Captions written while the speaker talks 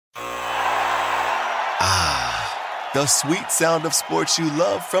The sweet sound of sports you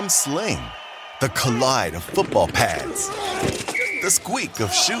love from Sling. The collide of football pads. The squeak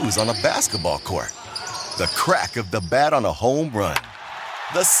of shoes on a basketball court. The crack of the bat on a home run.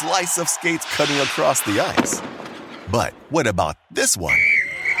 The slice of skates cutting across the ice. But what about this one?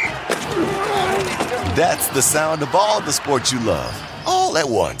 That's the sound of all the sports you love, all at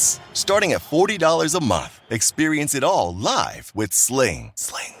once. Starting at $40 a month. Experience it all live with Sling.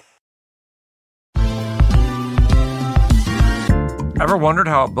 Ever wondered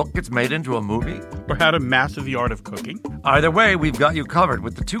how a book gets made into a movie? Or how to master the art of cooking? Either way, we've got you covered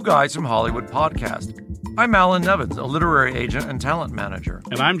with the Two Guys from Hollywood podcast. I'm Alan Nevins, a literary agent and talent manager.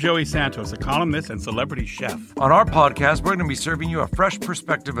 And I'm Joey Santos, a columnist and celebrity chef. On our podcast, we're going to be serving you a fresh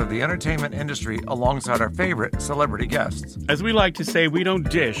perspective of the entertainment industry alongside our favorite celebrity guests. As we like to say, we don't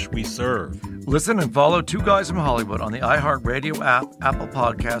dish, we serve. Listen and follow Two Guys from Hollywood on the iHeartRadio app, Apple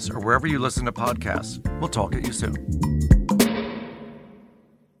Podcasts, or wherever you listen to podcasts. We'll talk at you soon.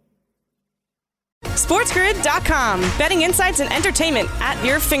 SportsGrid.com. Betting insights and entertainment at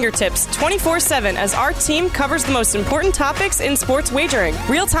your fingertips 24/7 as our team covers the most important topics in sports wagering.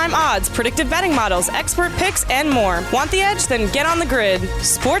 Real-time odds, predictive betting models, expert picks, and more. Want the edge? Then get on the grid.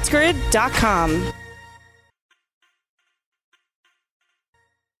 SportsGrid.com.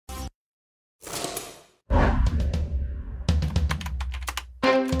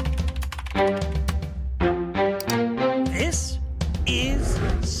 This is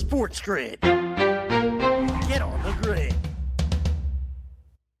Sports Grid. Get on the grid.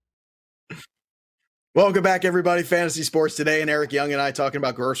 Welcome back, everybody. Fantasy Sports Today, and Eric Young and I talking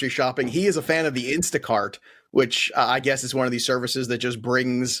about grocery shopping. He is a fan of the Instacart, which I guess is one of these services that just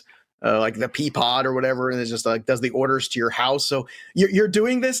brings like the Peapod or whatever, and it just like does the orders to your house. So you're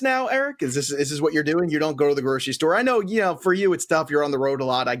doing this now, Eric? Is this what you're doing? You don't go to the grocery store? I know, for you it's tough. You're on the road a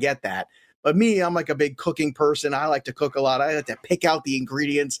lot. I get that. But me, I'm like a big cooking person. I like to cook a lot. I like to pick out the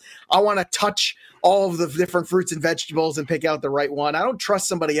ingredients. I want to touch all of the different fruits and vegetables and pick out the right one. I don't trust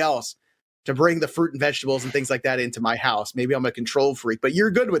somebody else to bring the fruit and vegetables and things like that into my house. Maybe I'm a control freak, but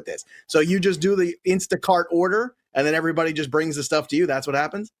you're good with this. So you just do the Instacart order and then everybody just brings the stuff to you. That's what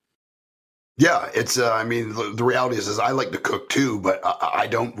happens? Yeah, it's, the reality is I like to cook too, but I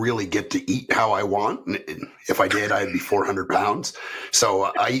don't really get to eat how I want. If I did, I'd be 400 pounds.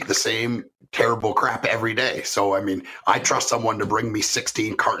 So I eat the same terrible crap every day. So, I trust someone to bring me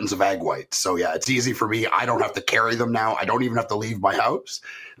 16 cartons of egg whites. So yeah, it's easy for me. I don't have to carry them now. I don't even have to leave my house.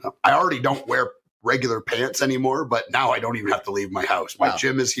 I already don't wear regular pants anymore, but now I don't even have to leave my house. My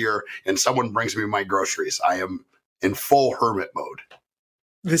gym is here and someone brings me my groceries. I am in full hermit mode.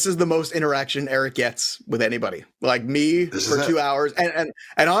 This is the most interaction Eric gets with anybody, like me for 2 hours. And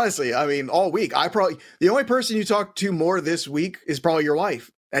honestly, all week, the only person you talk to more this week is probably your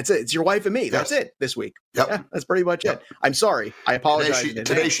wife. That's it. It's your wife and me. Yes. That's it this week. Yep. Yeah, that's pretty much it. I'm sorry. I apologize.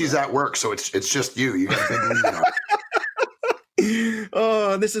 Today she's at work, so it's just you. You got a big lead on.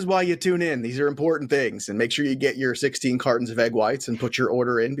 Oh, this is why you tune in. These are important things. And make sure you get your 16 cartons of egg whites and put your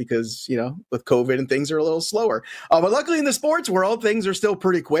order in because, with COVID and things are a little slower. But luckily in the sports world, things are still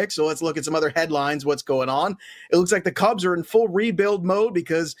pretty quick. So let's look at some other headlines. What's going on? It looks like the Cubs are in full rebuild mode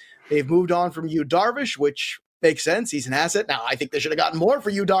because they've moved on from Yu Darvish, which makes sense. He's an asset. Now, I think they should have gotten more for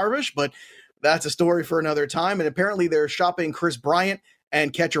Yu Darvish, but that's a story for another time. And apparently they're shopping Chris Bryant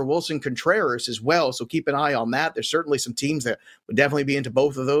and catcher Wilson Contreras as well. So keep an eye on that. There's certainly some teams that would definitely be into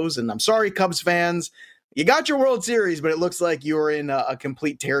both of those. And I'm sorry, Cubs fans, you got your World Series, but it looks like you're in a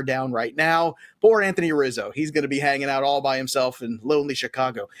complete teardown right now. Poor Anthony Rizzo. He's going to be hanging out all by himself in lonely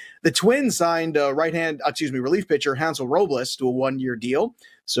Chicago. The Twins signed relief pitcher Hansel Robles to a 1-year deal.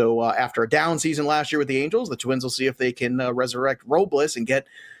 So after a down season last year with the Angels, the Twins will see if they can resurrect Robles and get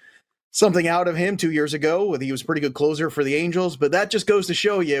something out of him 2 years ago. He was a pretty good closer for the Angels, but that just goes to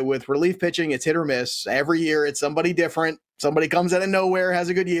show you with relief pitching, it's hit or miss. Every year it's somebody different. Somebody comes out of nowhere, has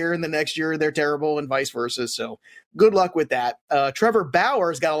a good year, and the next year they're terrible and vice versa. So good luck with that. Trevor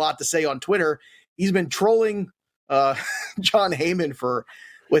Bauer's got a lot to say on Twitter. He's been trolling John Heyman for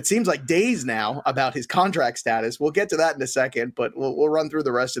what seems like days now about his contract status. We'll get to that in a second, but we'll run through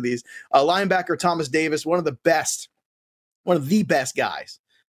the rest of these. Linebacker Thomas Davis, one of the best guys.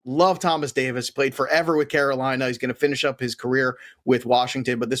 Love Thomas Davis, played forever with Carolina. He's going to finish up his career with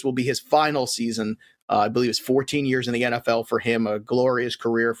Washington, but this will be his final season. I believe it's 14 years in the NFL for him, a glorious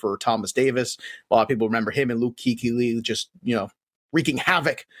career for Thomas Davis. A lot of people remember him and Luke Kuechly just, wreaking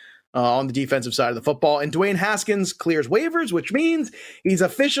havoc on the defensive side of the football. And Dwayne Haskins clears waivers, which means he's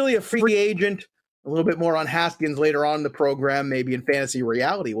officially a free agent. A little bit more on Haskins later on in the program, maybe in Fantasy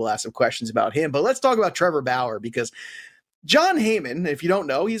Reality. We'll ask some questions about him. But let's talk about Trevor Bauer because Jon Heyman, if you don't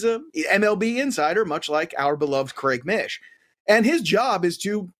know, he's a MLB insider, much like our beloved Craig Mish. And his job is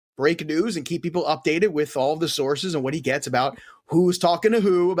to break news and keep people updated with all the sources and what he gets about who's talking to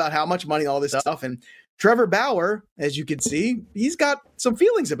who, about how much money, all this stuff. And Trevor Bauer, as you can see, he's got some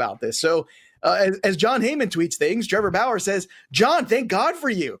feelings about this. So as Jon Heyman tweets things, Trevor Bauer says, "John, thank God for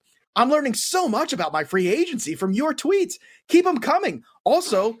you. I'm learning so much about my free agency from your tweets. Keep them coming."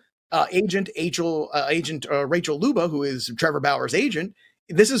 Also, Agent Rachel Luba, who is Trevor Bauer's agent,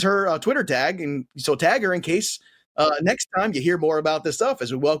 this is her Twitter tag, and so tag her in case next time you hear more about this stuff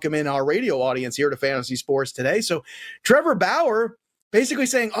as we welcome in our radio audience here to Fantasy Sports Today. So Trevor Bauer basically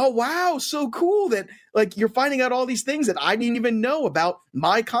saying, "Oh, wow, so cool that like you're finding out all these things that I didn't even know about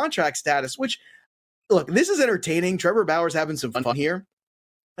my contract status," which, look, this is entertaining. Trevor Bauer's having some fun here.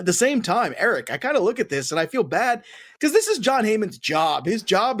 At the same time, Eric, I kind of look at this and I feel bad because this is Jon Heyman's job. His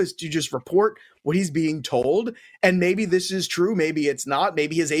job is to just report what he's being told. And maybe this is true. Maybe it's not.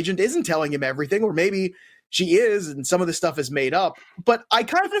 Maybe his agent isn't telling him everything, or maybe she is and some of the stuff is made up. But I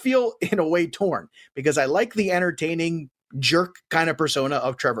kind of feel in a way torn because I like the entertaining jerk kind of persona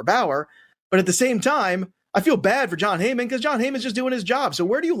of Trevor Bauer. But at the same time, I feel bad for Jon Heyman because Jon Heyman's just doing his job. So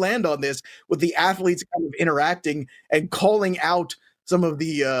where do you land on this with the athletes kind of interacting and calling out some of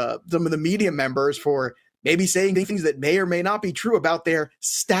the media members for maybe saying things that may or may not be true about their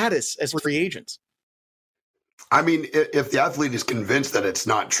status as free agents? I mean, if the athlete is convinced that it's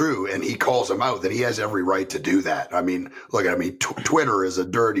not true and he calls them out, then he has every right to do that. I mean, look, Twitter is a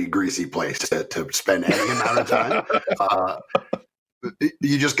dirty, greasy place to spend any amount of time.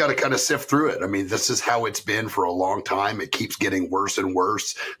 You just got to kind of sift through it. I mean, this is how it's been for a long time. It keeps getting worse and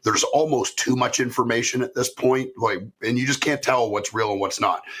worse. There's almost too much information at this point, and you just can't tell what's real and what's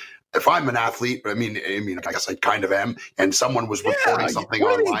not. If I'm an athlete, I mean, I guess I kind of am, and someone was reporting something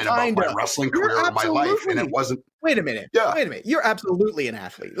online about my wrestling career or my life, and it wasn't. Wait a minute. You're absolutely an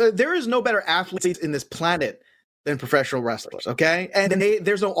athlete. There is no better athletes in this planet than professional wrestlers, okay? And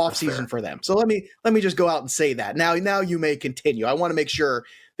there's no off season for them. So let me just go out and say that. Now you may continue. I want to make sure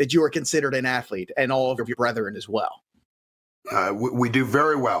that you are considered an athlete and all of your brethren as well. We do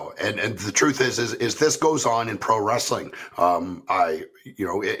very well, and the truth is this goes on in pro wrestling.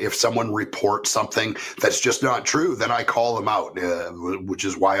 If someone reports something that's just not true, then I call them out, which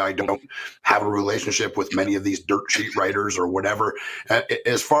is why I don't have a relationship with many of these dirt sheet writers or whatever.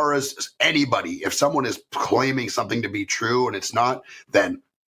 As far as anybody, if someone is claiming something to be true and it's not, then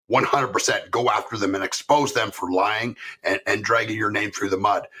 100% go after them and expose them for lying and dragging your name through the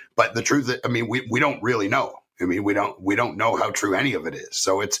mud. But the truth is, I mean, we don't really know. I mean, we don't know how true any of it is.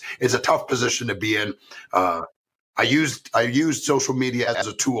 So it's a tough position to be in. I used social media as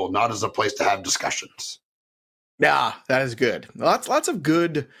a tool, not as a place to have discussions. Yeah, that is good. Lots of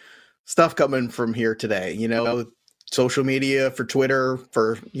good stuff coming from here today. Social media for Twitter,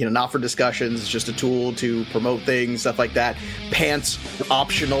 for not for discussions, just a tool to promote things, stuff like that. Pants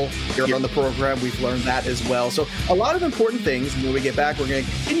optional here on the program. We've learned that as well. So a lot of important things. And when we get back, we're going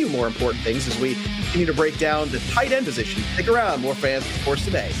to continue more important things as we continue to break down the tight end position. Stick around. More Fans Sports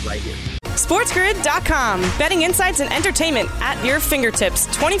Today right here. SportsGrid.com. Betting insights and entertainment at your fingertips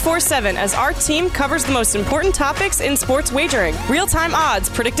 24/7 as our team covers the most important topics in sports wagering. Real-time odds,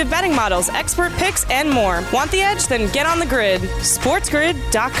 predictive betting models, expert picks, and more. Want the edge? Then get on the grid.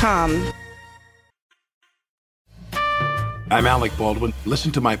 SportsGrid.com. I'm Alec Baldwin.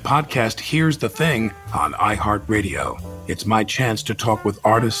 Listen to my podcast, Here's the Thing, on iHeartRadio. It's my chance to talk with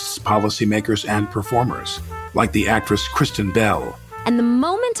artists, policymakers, and performers, like the actress Kristen Bell. And the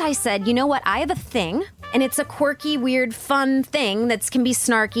moment I said, you know what, I have a thing, and it's a quirky, weird, fun thing that can be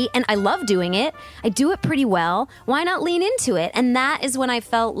snarky, and I love doing it, I do it pretty well, why not lean into it? And that is when I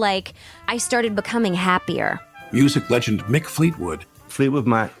felt like I started becoming happier. Music legend Mick Fleetwood. Fleetwood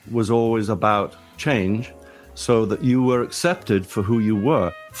Mac was always about change so that you were accepted for who you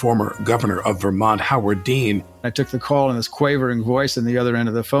were. Former governor of Vermont, Howard Dean. I took the call, and this quavering voice on the other end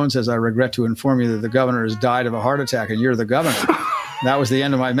of the phone says, "I regret to inform you that the governor has died of a heart attack, and you're the governor." That was the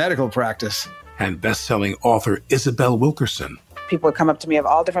end of my medical practice. And best-selling author Isabel Wilkerson. People would come up to me of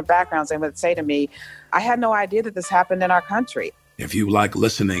all different backgrounds and would say to me, "I had no idea that this happened in our country." If you like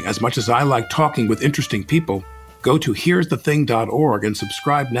listening as much as I like talking with interesting people, go to here'sthething.org and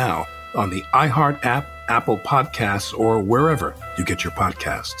subscribe now on the iHeart app, Apple Podcasts, or wherever you get your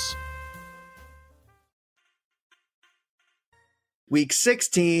podcasts. Week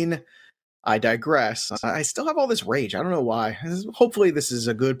 16. I digress. I still have all this rage. I don't know why. Hopefully this is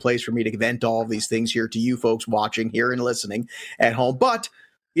a good place for me to vent all of these things here to you folks watching here and listening at home. But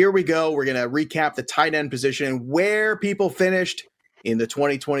here we go. We're going to recap the tight end position, where people finished in the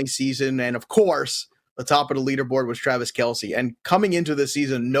 2020 season. And of course, the top of the leaderboard was Travis Kelce. And coming into the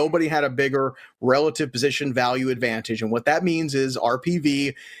season, nobody had a bigger relative position value advantage. And what that means is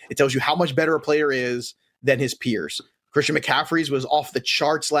RPV. It tells you how much better a player is than his peers. Christian McCaffrey's was off the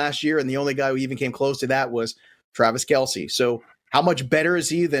charts last year, and the only guy who even came close to that was Travis Kelce. So how much better is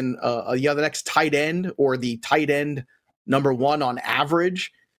he than the next tight end or the tight end number one on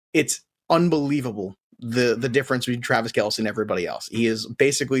average? It's unbelievable. The difference between Travis Kelce and everybody else. He is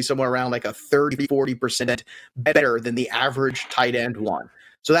basically somewhere around like a 30-40% better than the average tight end one.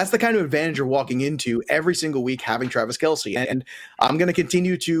 So that's the kind of advantage you're walking into every single week having Travis Kelce. And I'm going to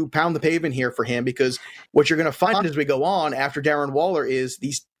continue to pound the pavement here for him, because what you're going to find as we go on after Darren Waller is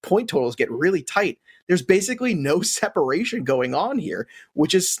these point totals get really tight. There's basically no separation going on here,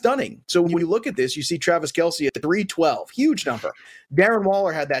 which is stunning. So when you look at this, you see Travis Kelce at 312, huge number. Darren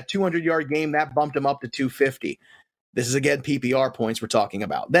Waller had that 200-yard game that bumped him up to 250. This is, again, PPR points we're talking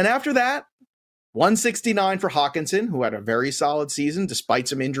about. Then after that, 169 for Hawkinson, who had a very solid season despite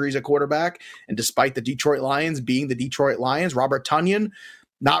some injuries at quarterback and despite the Detroit Lions being the Detroit Lions. Robert Tonyan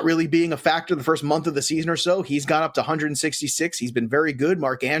not really being a factor the first month of the season or so. He's gone up to 166. He's been very good.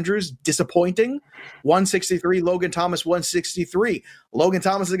 Mark Andrews, disappointing. 163. Logan Thomas, 163. Logan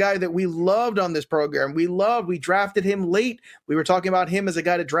Thomas is a guy that we loved on this program. We drafted him late. We were talking about him as a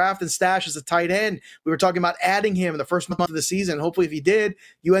guy to draft and stash as a tight end. We were talking about adding him in the first month of the season. Hopefully, if he did,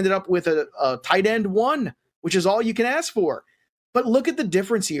 you ended up with a tight end one, which is all you can ask for. But look at the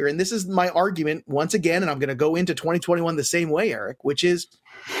difference here. And this is my argument once again, and I'm going to go into 2021 the same way, Eric, which is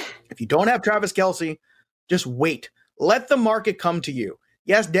if you don't have Travis Kelce, just wait. Let the market come to you.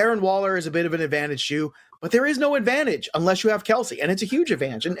 Yes, Darren Waller is a bit of an advantage to you, but there is no advantage unless you have Kelce, and it's a huge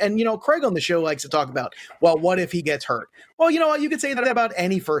advantage. And you know, Craig on the show likes to talk about, well, what if he gets hurt? Well, you know what? You could say that about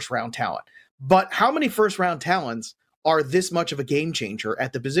any first-round talent. But how many first-round talents are this much of a game changer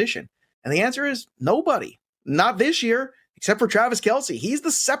at the position? And the answer is nobody. Not this year. Except for Travis Kelce. He's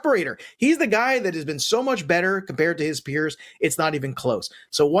the separator. He's the guy that has been so much better compared to his peers. It's not even close.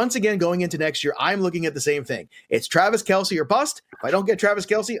 So once again, going into next year, I'm looking at the same thing. It's Travis Kelce or bust. If I don't get Travis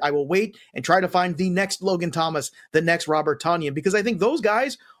Kelce, I will wait and try to find the next Logan Thomas, the next Robert Tonyan, because I think those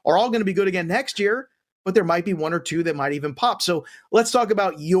guys are all going to be good again next year, but there might be one or two that might even pop. So let's talk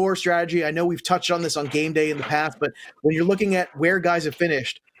about your strategy. I know we've touched on this on game day in the past, but when you're looking at where guys have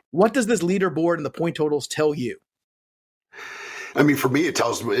finished, what does this leaderboard and the point totals tell you? I mean, for me, it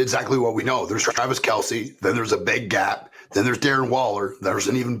tells me exactly what we know. There's Travis Kelce, then there's a big gap, then there's Darren Waller, there's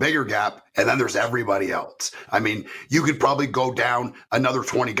an even bigger gap, and then there's everybody else. I mean, you could probably go down another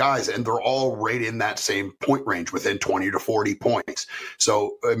 20 guys, and they're all right in that same point range within 20 to 40 points.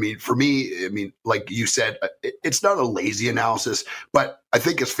 So, I mean, for me, like you said, it's not a lazy analysis, but I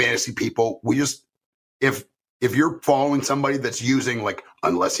think as fantasy people, we just, if you're following somebody that's using, like,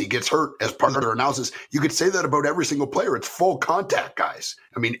 unless he gets hurt as part of their analysis, you could say that about every single player. It's full contact, guys.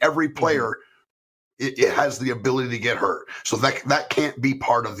 I mean, every player, it has the ability to get hurt. So that can't be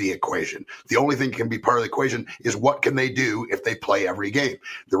part of the equation. The only thing that can be part of the equation is what can they do if they play every game.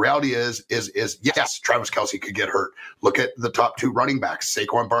 The reality is yes, Travis Kelce could get hurt. Look at the top two running backs,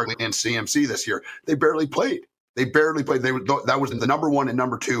 Saquon Barkley and CMC this year. They barely played. That was the number one and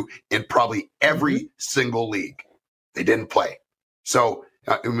number two in probably every single league. They didn't play. So,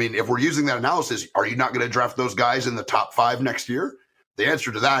 I mean, if we're using that analysis, are you not going to draft those guys in the top 5 next year? The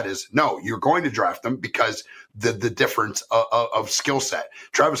answer to that is no, you're going to draft them because the difference of skill set.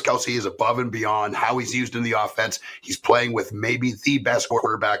 Travis Kelce is above and beyond how he's used in the offense. He's playing with maybe the best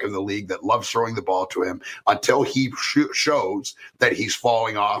quarterback in the league that loves throwing the ball to him until he shows that he's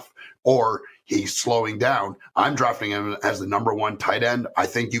falling off or he's slowing down. I'm drafting him as the number one tight end. I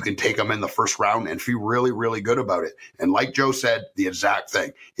think you can take him in the first round and feel really, really good about it. And like Joe said, the exact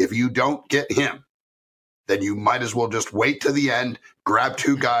thing. If you don't get him, then you might as well just wait to the end, grab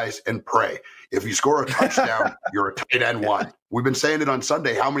 2 guys, and pray. If you score a touchdown, you're a tight end one. We've been saying it on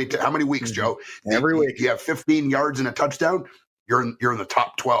Sunday. How many weeks, Joe? Every week. You have 15 yards and a touchdown, you're in the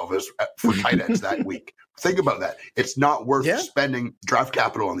top 12 for tight ends that week. Think about that. It's not worth spending draft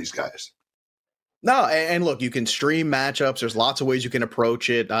capital on these guys. No, and look, you can stream matchups. There's lots of ways you can approach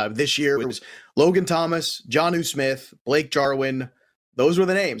it. This year it was Logan Thomas, Jonnu Smith, Blake Jarwin. Those were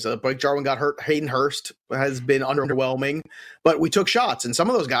the names. Blake Jarwin got hurt. Hayden Hurst has been underwhelming, but we took shots, and some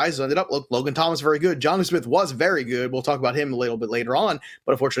of those guys ended up. Look, Logan Thomas very good. Jonnu Smith was very good. We'll talk about him a little bit later on,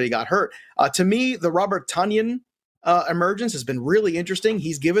 but unfortunately he got hurt. To me, the Robert Tonyan emergence has been really interesting.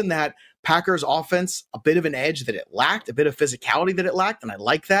 He's given that Packers offense a bit of an edge that it lacked, a bit of physicality that it lacked, and I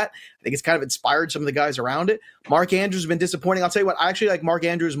like that. I think it's kind of inspired some of the guys around it. Mark Andrews has been disappointing. I'll tell you what, I actually like Mark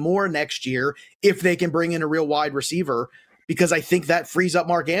Andrews more next year if they can bring in a real wide receiver because I think that frees up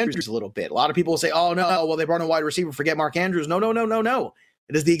Mark Andrews a little bit. A lot of people will say, oh, no, well, they brought in a wide receiver, forget Mark Andrews. No.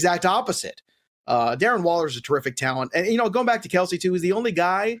 It is the exact opposite. Darren Waller is a terrific talent. And, going back to Kelce, too, he's the only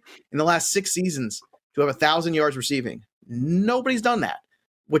guy in the last 6 seasons to have 1,000 yards receiving. Nobody's done that,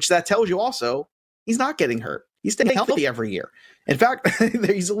 which that tells you also he's not getting hurt. He's staying healthy every year. In fact,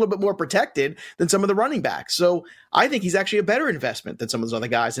 he's a little bit more protected than some of the running backs. So I think he's actually a better investment than some of those other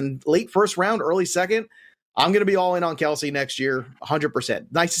guys. And late first round, early second, I'm going to be all in on Kelce next year, 100%.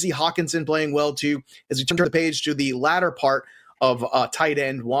 Nice to see Hawkinson playing well, too. As we turn the page to the latter part of tight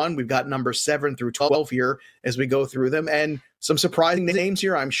end 1, we've got numbers 7 through 12 here as we go through them. And some surprising names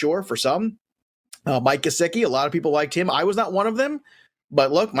here, I'm sure, for some. Mike Gesicki, a lot of people liked him. I was not one of them.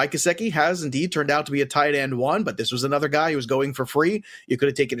 But look, Mike Gesicki has indeed turned out to be a tight end 1, but this was another guy who was going for free. You could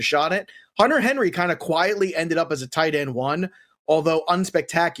have taken a shot at. Hunter Henry kind of quietly ended up as a tight end 1, although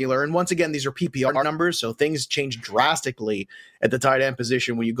unspectacular. And once again, these are PPR numbers, so things change drastically at the tight end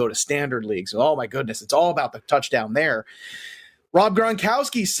position when you go to standard leagues. Oh my goodness, it's all about the touchdown there. Rob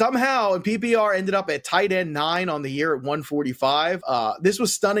Gronkowski somehow in PPR ended up at tight end 9 on the year at 145. This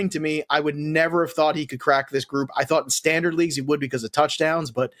was stunning to me. I would never have thought he could crack this group. I thought in standard leagues he would because of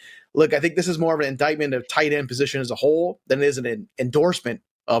touchdowns. But look, I think this is more of an indictment of tight end position as a whole than it is an endorsement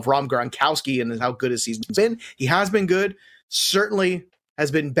of Rob Gronkowski and how good his season's been. He has been good. Certainly has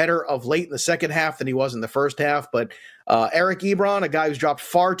been better of late in the second half than he was in the first half. But Eric Ebron, a guy who's dropped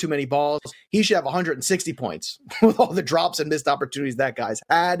far too many balls, he should have 160 points with all the drops and missed opportunities that guy's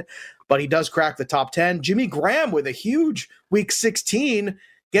had. But he does crack the top 10. Jimmy Graham with a huge week 16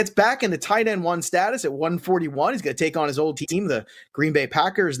 gets back into tight end 1 status at 141. He's going to take on his old team, the Green Bay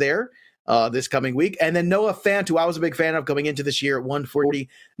Packers there this coming week. And then Noah Fant, who I was a big fan of coming into this year at 140.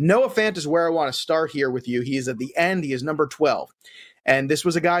 Noah Fant is where I want to start here with you. He is at the end. He is number 12. And this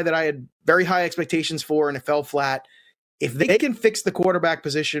was a guy that I had very high expectations for, and it fell flat. If they can fix the quarterback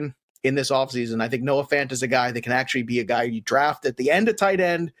position in this offseason, I think Noah Fant is a guy that can actually be a guy you draft at the end of tight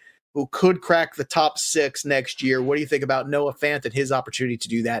end who could crack the top 6 next year. What do you think about Noah Fant and his opportunity to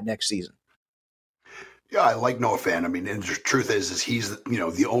do that next season? Yeah, I like Noah Fant. I mean, and the truth is he's,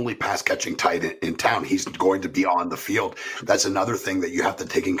 the only pass-catching tight end in town. He's going to be on the field. That's another thing that you have to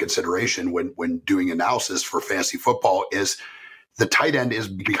take in consideration when doing analysis for fantasy football is the tight end is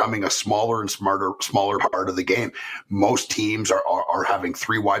becoming a smaller and smaller part of the game. Most teams are having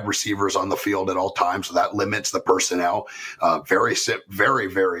 3 wide receivers on the field at all times, so that limits the personnel. Very,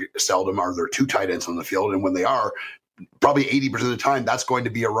 very seldom are there 2 tight ends on the field, and when they are, probably 80% of the time, that's going to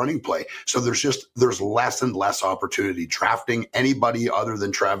be a running play. So there's less and less opportunity. Drafting anybody other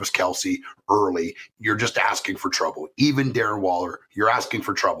than Travis Kelce early, you're just asking for trouble. Even Darren Waller, you're asking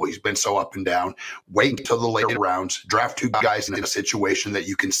for trouble. He's been so up and down. Wait until the later rounds. Draft 2 guys in a situation that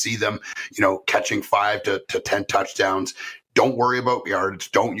you can see them, catching 5 to 10 touchdowns. Don't worry about yards.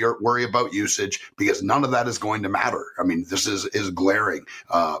 Don't worry about usage because none of that is going to matter. I mean, this is glaring.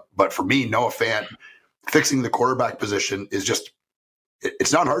 But for me, Noah Fant, fixing the quarterback position is just,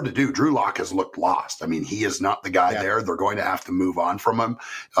 it's not hard to do. Drew Lock has looked lost. I mean, he is not the guy there. They're going to have to move on from him.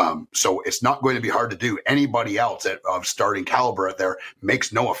 So it's not going to be hard to do. Anybody else of starting caliber out there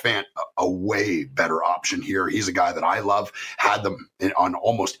makes Noah Fant a way better option here. He's a guy that I love, had them on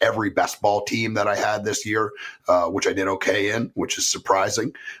almost every best ball team that I had this year, which I did okay in, which is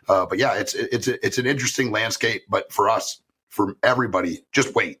surprising. But yeah, it's an interesting landscape. But for us, for everybody,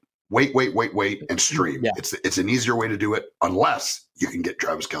 just wait, and stream. Yeah. It's an easier way to do it unless you can get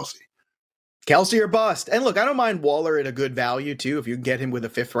Travis Kelce. Kelce or bust. And look, I don't mind Waller at a good value too, if you can get him with a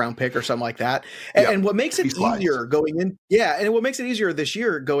 5th round pick or something like that. And what makes it easier going in, and what makes it easier this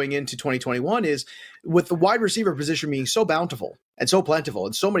year going into 2021 is with the wide receiver position being so bountiful and so plentiful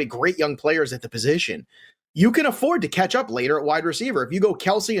and so many great young players at the position, you can afford to catch up later at wide receiver. If you go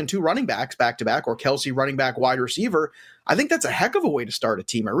Kelce and 2 running backs back to back, or Kelce running back wide receiver, I think that's a heck of a way to start a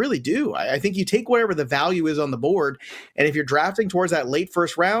team. I really do. I think you take whatever the value is on the board, and if you're drafting towards that late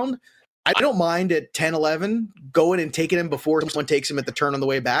first round, I don't mind at 10, 11 going and taking him before someone takes him at the turn on the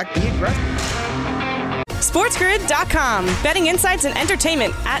way back. Be aggressive. SportsGrid.com. Betting insights and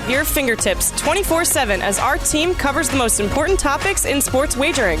entertainment at your fingertips 24/7 as our team covers the most important topics in sports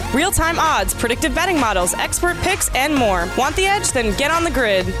wagering. Real-time odds, predictive betting models, expert picks, and more. Want the edge? Then get on the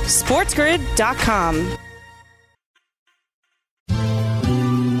grid. SportsGrid.com.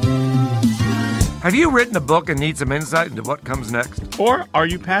 Have you written a book and need some insight into what comes next? Or are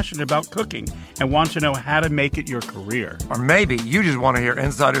you passionate about cooking and want to know how to make it your career? Or maybe you just want to hear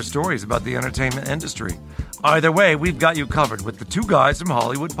insider stories about the entertainment industry. Either way, we've got you covered with the Two Guys from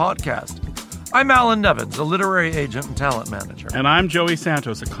Hollywood podcast. I'm Alan Nevins, a literary agent and talent manager. And I'm Joey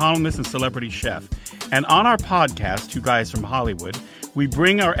Santos, a columnist and celebrity chef. And on our podcast, Two Guys from Hollywood, we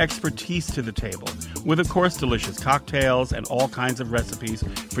bring our expertise to the table with, of course, delicious cocktails and all kinds of recipes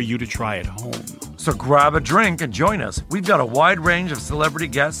for you to try at home. So grab a drink and join us. We've got a wide range of celebrity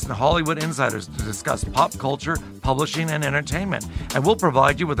guests and Hollywood insiders to discuss pop culture, publishing, and entertainment. And we'll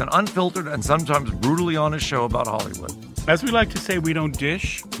provide you with an unfiltered and sometimes brutally honest show about Hollywood. As we like to say, we don't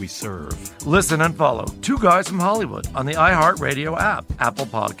dish, we serve. Listen and follow Two Guys from Hollywood on the iHeartRadio app, Apple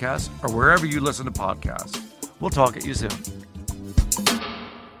Podcasts, or wherever you listen to podcasts. We'll talk at you soon.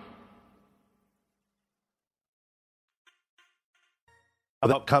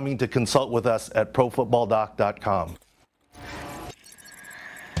 About coming to consult with us at ProFootballDoc.com.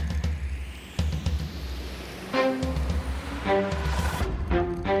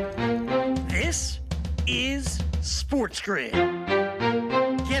 This is Sports Grid.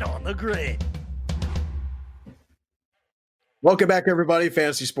 Get on the grid. Welcome back, everybody.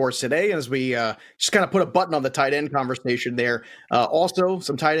 Fantasy Sports Today. As we just kind of put a button on the tight end conversation there. Also,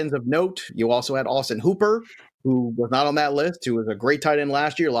 some tight ends of note. You also had Austin Hooper, who was not on that list, who was a great tight end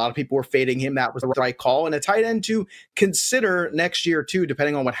last year. A lot of people were fading him. That was the right call. And a tight end to consider next year, too,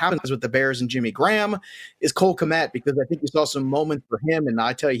 depending on what happens with the Bears and Jimmy Graham, is Cole Kmet, because I think you saw some moments for him. And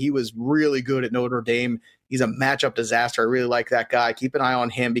I tell you, he was really good at Notre Dame. He's a matchup disaster. I really like that guy. Keep an eye on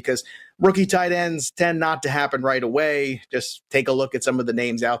him because rookie tight ends tend not to happen right away. Just take a look at some of the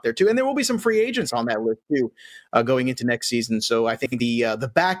names out there, too. And there will be some free agents on that list, too, going into next season. So I think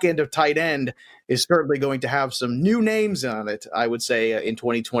the back end of tight end is certainly going to have some new names on it, I would say, in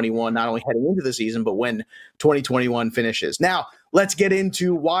 2021, not only heading into the season, but when 2021 finishes. Now, let's get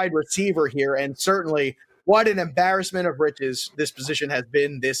into wide receiver here. And certainly, what an embarrassment of riches this position has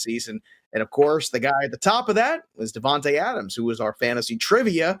been this season. And, of course, the guy at the top of that was Davante Adams, who was our fantasy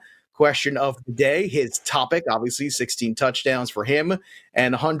trivia question of the day. His topic, obviously, 16 touchdowns for him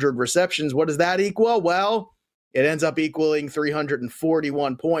and 100 receptions. What does that equal? Well, it ends up equaling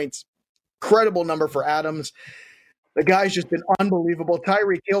 341 points. Incredible number for Adams. The guy's just been unbelievable.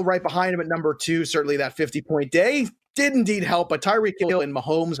 Tyreek Hill right behind him at number 2. Certainly that 50-point day did indeed help, but Tyreek Hill and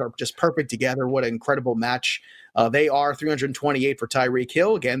Mahomes are just perfect together. What an incredible match they are. 328 for Tyreek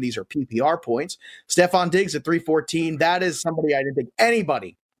Hill. Again, these are PPR points. Stephon Diggs at 314. That is somebody I didn't think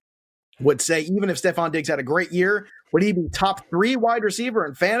anybody would say, even if Stephon Diggs had a great year, would he be top 3 wide receiver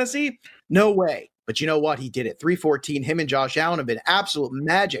in fantasy? No way. But you know what? He did it. 314. Him and Josh Allen have been absolute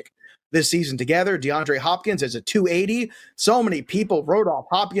magic this season together. DeAndre Hopkins is a 280. So many people wrote off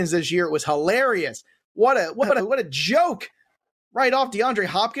Hopkins this year. It was hilarious. What a joke. Right off DeAndre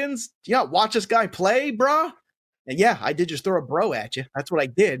Hopkins. Do you not watch this guy play, bruh? And yeah, I did just throw a bro at you. That's what I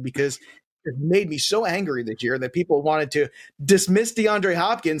did because it made me so angry this year that people wanted to dismiss DeAndre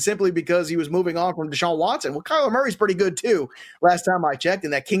Hopkins simply because he was moving on from Deshaun Watson. Well, Kyler Murray's pretty good too. Last time I checked,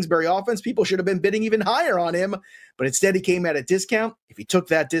 in that Kingsbury offense, people should have been bidding even higher on him, but instead he came at a discount. If you took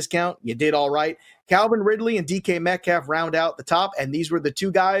that discount, you did all right. Calvin Ridley and DK Metcalf round out the top, and these were the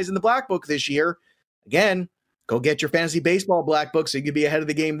 2 guys in the black book this year. Again, go get your fantasy baseball black book so you could be ahead of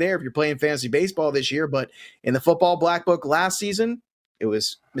the game there if you're playing fantasy baseball this year. But in the football black book last season, it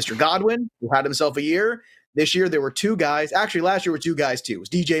was Mr. Godwin, who had himself a year. This year, there were 2 guys. Actually, last year were 2 guys, too. It was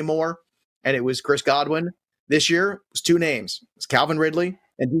DJ Moore, and it was Chris Godwin. This year, it was 2 names. It was Calvin Ridley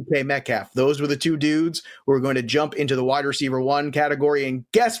and DK Metcalf. Those were the 2 dudes who were going to jump into the wide receiver 1 category. And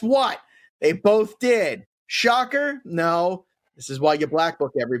guess what? They both did. Shocker? No. This is why you black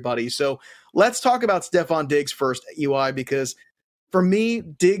book everybody. So let's talk about Stephon Diggs first, UI, because for me,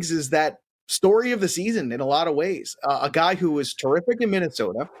 Diggs is that story of the season in a lot of ways. A guy who was terrific in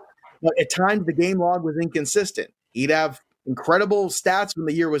Minnesota, but at times the game log was inconsistent. He'd have incredible stats when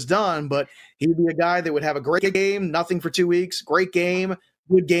the year was done, but he'd be a guy that would have a great game, nothing for 2 weeks, great game,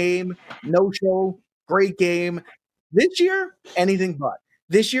 good game, no show, great game. This year, anything but.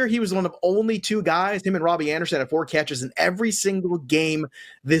 This year, he was one of only 2 guys. Him and Robbie Anderson had 4 catches in every single game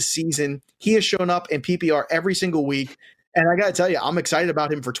this season. He has shown up in PPR every single week. And I got to tell you, I'm excited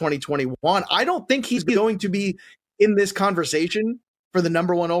about him for 2021. I don't think he's going to be in this conversation for the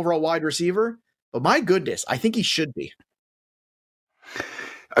number 1 overall wide receiver, but my goodness, I think he should be.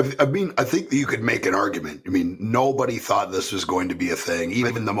 I mean, I think that you could make an argument. I mean, nobody thought this was going to be a thing.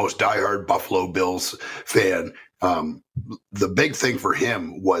 Even the most diehard Buffalo Bills fan. The big thing for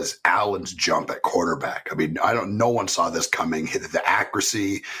him was Allen's jump at quarterback. I mean, no one saw this coming. The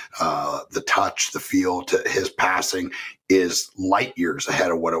accuracy, the touch, the feel to his passing. is light years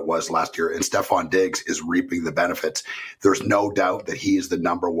ahead of what it was last year. And Stephon Diggs is reaping the benefits. There's no doubt that he is the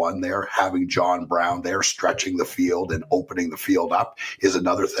number one there. Having John Brown there stretching the field and opening the field up is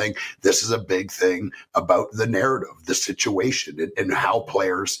another thing. This is a big thing about the narrative, the situation, and how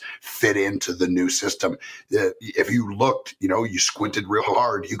players fit into the new system. If you looked, you squinted real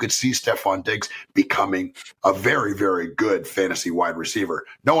hard, you could see Stephon Diggs becoming a very, very good fantasy wide receiver.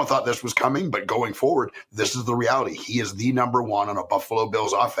 No one thought this was coming, but going forward, this is the reality. He is the number one on a Buffalo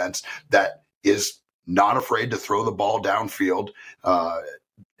Bills offense that is not afraid to throw the ball downfield,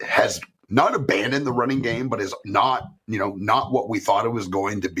 has not abandoned the running game, but is not what we thought it was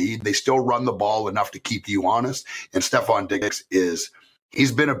going to be. They still run the ball enough to keep you honest. And Stephon Diggs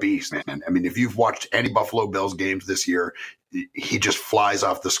he's been a beast, man. I mean, if you've watched any Buffalo Bills games this year, he just flies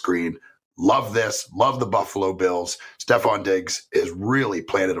off the screen. Love this. Love the Buffalo Bills. Stephon Diggs has really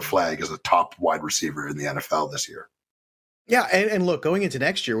planted a flag as a top wide receiver in the NFL this year. Yeah, and look, going into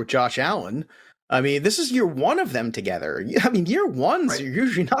next year with Josh Allen, I mean, this is year one of them together. I mean, year ones are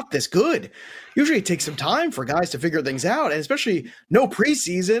usually not this good. Usually it takes some time for guys to figure things out, and especially no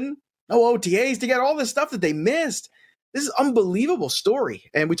preseason, no OTAs to get all this stuff that they missed. This is an unbelievable story.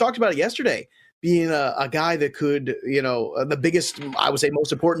 And we talked about it yesterday, being a guy that could, the biggest, I would say,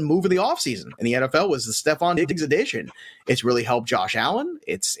 most important move of the offseason in the NFL was the Stephon Diggs addition. It's really helped Josh Allen.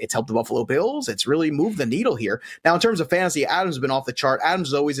 It's helped the Buffalo Bills. It's really moved the needle here. Now, in terms of fantasy, Adams has been off the chart. Adams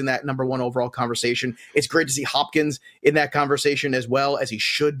is always in that number one overall conversation. It's great to see Hopkins in that conversation as well, as he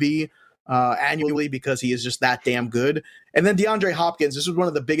should be annually, because he is just that damn good. And then DeAndre Hopkins, this was one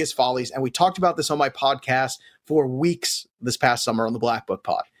of the biggest follies, and we talked about this on my podcast for weeks this past summer on the Black Book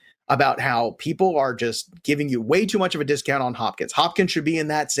Pod, about how people are just giving you way too much of a discount on Hopkins. Hopkins should be in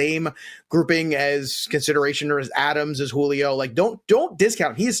that same grouping as consideration or as Adams, as Julio. Like, don't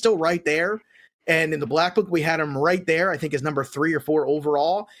discount him. He is still right there. And in the Black Book, we had him right there, I think, as number 3 or 4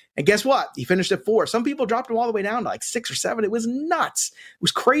 overall. And guess what? He finished at 4. Some people dropped him all the way down to like 6 or 7. It was nuts. It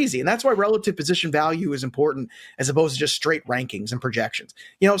was crazy. And that's why relative position value is important as opposed to just straight rankings and projections.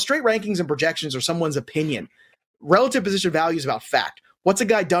 Straight rankings and projections are someone's opinion. Relative position value is about fact. What's a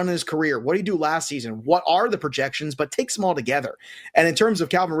guy done in his career? What did he do last season? What are the projections? But takes them all together. And in terms of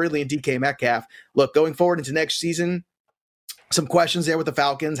Calvin Ridley and DK Metcalf, look, going forward into next season, some questions there with the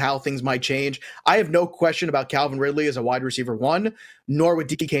Falcons, how things might change. I have no question about Calvin Ridley as a wide receiver 1, nor with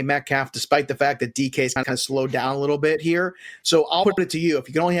DK Metcalf, despite the fact that DK's kind of slowed down a little bit here. So I'll put it to you. If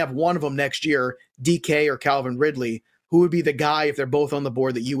you can only have one of them next year, DK or Calvin Ridley, who would be the guy, if they're both on the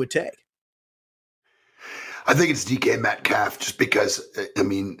board, that you would take? I think it's DK Metcalf, just because,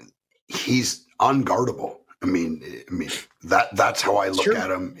 he's unguardable. That's how I look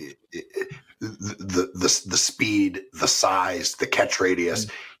at him. The speed, the size, the catch radius.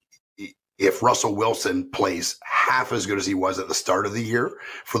 If Russell Wilson plays half as good as he was at the start of the year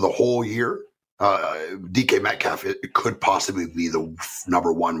for the whole year, DK Metcalf, it could possibly be the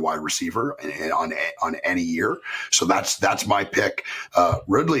number 1 wide receiver on any year. So that's my pick.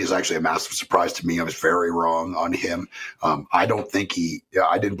 Ridley is actually a massive surprise to me. I was very wrong on him. I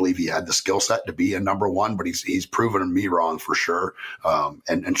didn't believe he had the skill set to be a number 1, but he's proven me wrong for sure.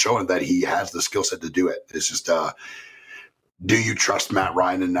 And showing that he has the skill set to do it. It's just, do you trust Matt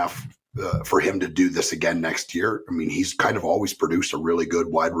Ryan enough for him to do this again next year? He's kind of always produced a really good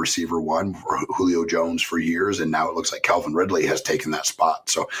wide receiver 1 for Julio Jones for years, and now it looks like Calvin Ridley has taken that spot.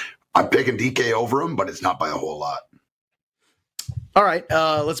 So I'm picking DK over him, but it's not by a whole lot. All right,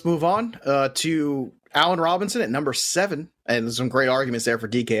 let's move on to Allen Robinson at number 7. And there's some great arguments there for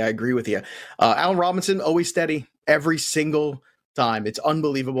DK. I agree with you. Allen Robinson, always steady every single time. It's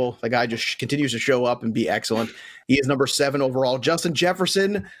unbelievable. The guy just continues to show up and be excellent. He is number 7 overall. Justin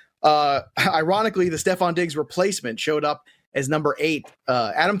Jefferson, ironically, the Stephon Diggs replacement, showed up as number 8.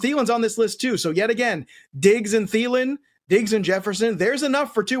 Adam Thielen's on this list too. So yet again, Diggs and Thielen, Diggs and Jefferson, there's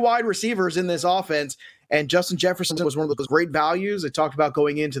enough for 2 wide receivers in this offense. And Justin Jefferson was one of those great values I talked about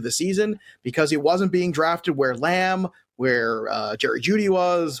going into the season, because he wasn't being drafted where Lamb, where Jerry Jeudy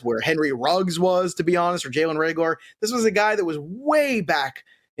was, where Henry Ruggs was, to be honest, or Jalen Reagor. This was a guy that was way back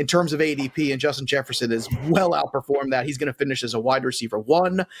in terms of ADP, and Justin Jefferson has well outperformed that. He's going to finish as a wide receiver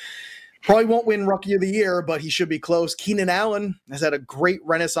 1. Probably won't win Rookie of the Year, but he should be close. Keenan Allen has had a great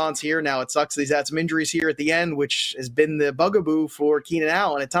renaissance here. Now, it sucks that he's had some injuries here at the end, which has been the bugaboo for Keenan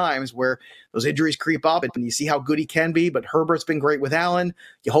Allen at times, where those injuries creep up and you see how good he can be. But Herbert's been great with Allen.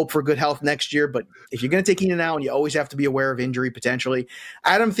 You hope for good health next year. But if you're going to take Keenan Allen, you always have to be aware of injury potentially.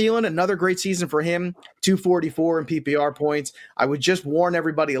 Adam Thielen, another great season for him. 244 in PPR points. I would just warn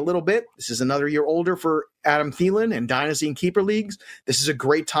everybody a little bit. This is another year older for Adam Thielen in Dynasty and Keeper Leagues. This is a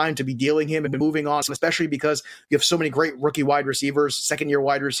great time to be dealing him and moving on, especially because you have so many great rookie wide receivers, second-year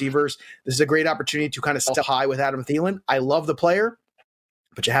wide receivers. This is a great opportunity to kind of sell high with Adam Thielen. I love the player,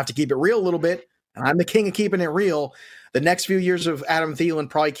 but you have to keep it real a little bit. And I'm the king of keeping it real. The next few years of Adam Thielen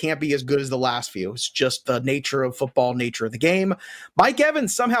probably can't be as good as the last few. It's just the nature of football, nature of the game. Mike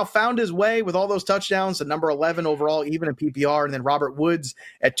Evans somehow found his way with all those touchdowns to number 11 overall, even in PPR. And then Robert Woods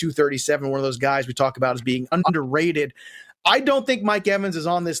at 237, one of those guys we talk about as being underrated. I don't think Mike Evans is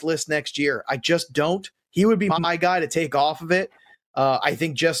on this list next year. I just don't. He would be my guy to take off of it. I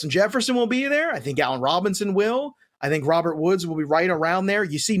think Justin Jefferson will be there. I think Allen Robinson will. I think Robert Woods will be right around there.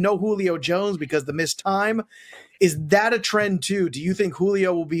 You see no Julio Jones because the missed time. Is that a trend too? Do you think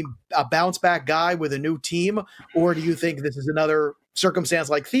Julio will be a bounce back guy with a new team? Or do you think this is another circumstance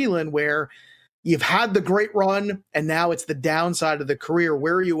like Thielen where you've had the great run and now it's the downside of the career?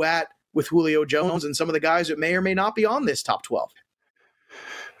 Where are you at with Julio Jones and some of the guys that may or may not be on this top 12?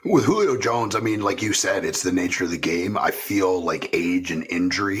 With Julio Jones, I mean, like you said, it's the nature of the game. I feel like age and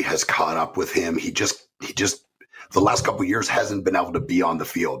injury has caught up with him. He just the last couple of years hasn't been able to be on the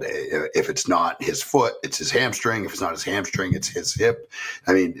field. If it's not his foot, it's his hamstring. If it's not his hamstring, it's his hip.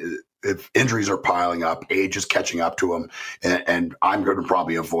 I mean, if injuries are piling up, age is catching up to him, and I'm going to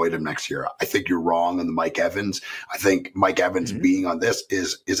probably avoid him next year. I think you're wrong on the Mike Evans. I think Mike Evans being on this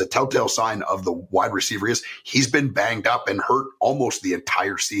is a telltale sign of the wide receiver he's been banged up and hurt almost the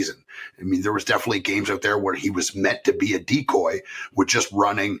entire season. I mean, there was definitely games out there where he was meant to be a decoy with just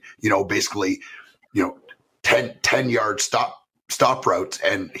running, basically, 10-yard stop routes,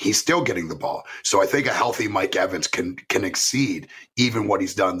 and he's still getting the ball. So I think a healthy Mike Evans can exceed even what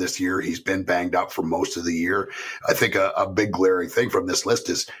he's done this year. He's been banged up for most of the year. I think a big glaring thing from this list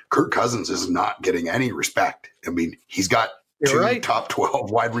is Kirk Cousins is not getting any respect. I mean, he's got two top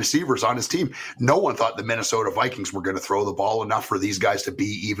 12 wide receivers on his team. No one thought the Minnesota Vikings were going to throw the ball enough for these guys to be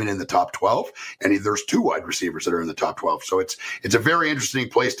even in the top 12. And there's two wide receivers that are in the top 12. So it's a very interesting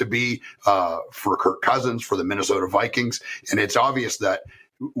place to be for Kirk Cousins, for the Minnesota Vikings. And it's obvious that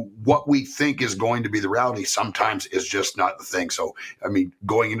what we think is going to be the reality sometimes is just not the thing. So, I mean,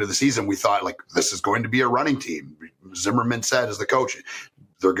 going into the season, we thought this is going to be a running team. Zimmerman said as the coach,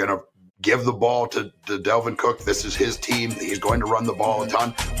 they're going to give the ball to Dalvin Cook. This is his team. He's going to run the ball a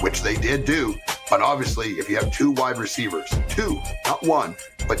ton, which they did do. But obviously, if you have two wide receivers, two, not one,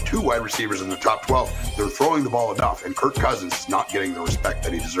 but two wide receivers in the top 12, they're throwing the ball enough. And Kirk Cousins is not getting the respect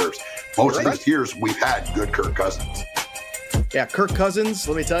that he deserves. Most of these years, we've had good Kirk Cousins. Yeah, Kirk Cousins,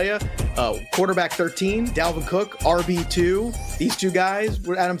 let me tell you, quarterback 13, Dalvin Cook, RB2. These two guys,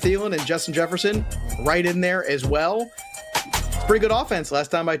 Adam Thielen and Justin Jefferson, right in there as well. Pretty good offense last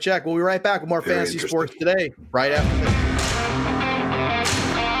time I checked. We'll be right back with more fantasy sports today, right after this.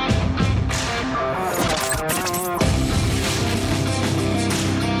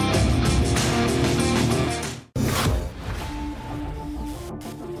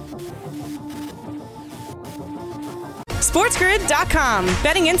 SportsGrid.com.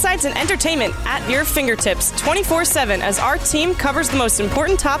 Betting insights and entertainment at your fingertips 24/7 as our team covers the most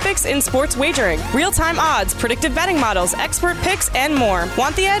important topics in sports wagering. Real-time odds, predictive betting models, expert picks, and more.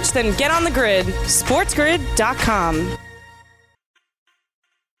 Want the edge? Then get on the grid. SportsGrid.com.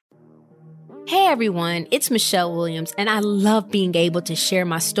 Hey everyone, it's Michelle Williams, and I love being able to share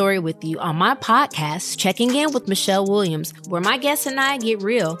my story with you on my podcast, Checking In with Michelle Williams, where my guests and I get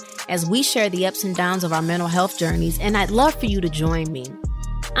real as we share the ups and downs of our mental health journeys, and I'd love for you to join me.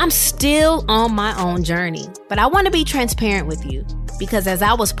 I'm still on my own journey, but I want to be transparent with you because as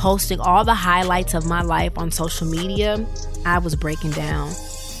I was posting all the highlights of my life on social media, I was breaking down.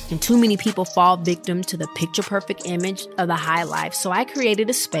 And too many people fall victim to the picture-perfect image of the high life, so I created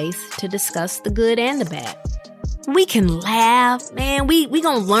a space to discuss the good and the bad. We can laugh, man, we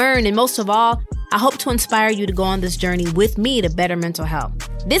gonna learn, and most of all, I hope to inspire you to go on this journey with me to better mental health.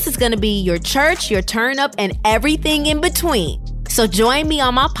 This is gonna be your church, your turn-up, and everything in between. So join me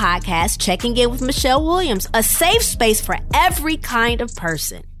on my podcast, Checking In with Michelle Williams, a safe space for every kind of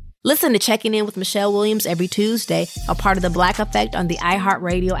person. Listen to Checking In with Michelle Williams every Tuesday, a part of the Black Effect on the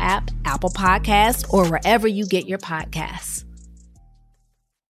iHeartRadio app, Apple Podcasts, or wherever you get your podcasts.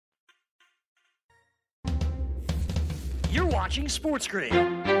 You're watching Sports Grid.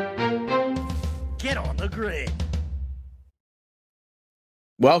 Get on the grid.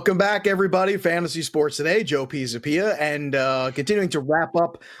 Welcome back, everybody. Fantasy Sports Today, Joe Pisapia, and continuing to wrap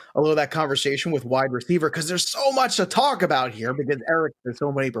up a little of that conversation with wide receiver because there's so much to talk about here because Eric says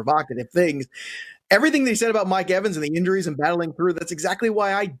so many provocative things. everything they said about Mike Evans and the injuries and battling through, that's exactly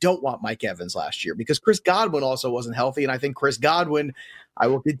why I don't want Mike Evans last year, because Chris Godwin also wasn't healthy. And I think Chris Godwin, I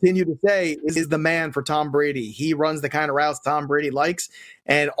will continue to say, is the man for Tom Brady. He runs the kind of routes Tom Brady likes.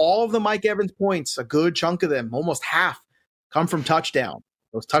 And all of the Mike Evans points, a good chunk of them, almost half, come from touchdown.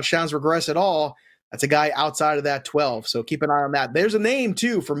 Those touchdowns regress at all. That's a guy outside of that 12. So keep an eye on that. There's a name,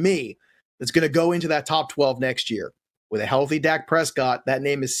 too, for me that's going to go into that top 12 next year. With a healthy Dak Prescott, that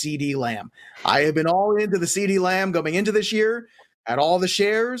name is CeeDee Lamb. I have been all into the CeeDee Lamb going into this year, at all the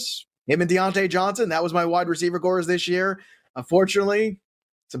shares. Him and Deontay Johnson, that was my wide receiver cores this year. Unfortunately,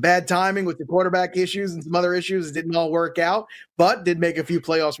 some bad timing with the quarterback issues and some other issues. It didn't all work out, but did make a few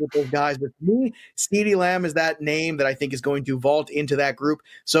playoffs with those guys. But for me, CeeDee Lamb is that name that I think is going to vault into that group.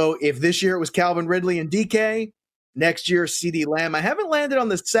 So if this year it was Calvin Ridley and DK, next year, CeeDee Lamb. I haven't landed on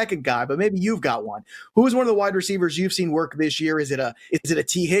the second guy, but maybe you've got one. Who is one of the wide receivers you've seen work this year? Is it a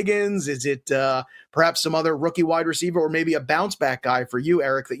T. Higgins? Is it perhaps some other rookie wide receiver, or maybe a bounce back guy for you,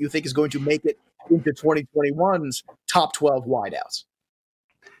 Eric, that you think is going to make it into 2021's top 12 wideouts?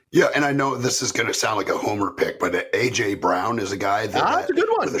 Yeah, and I know this is going to sound like a homer pick, but A.J. Brown is a guy that's a good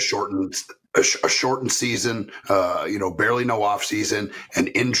one. With a shortened season, barely no off season, an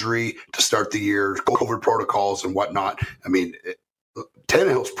injury to start the year, COVID protocols and whatnot. I mean,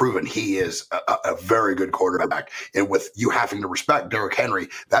 Tannehill's proven he is a very good quarterback, and with you having to respect Derrick Henry,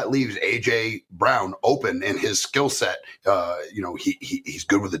 that leaves A.J. Brown open in his skill set. He's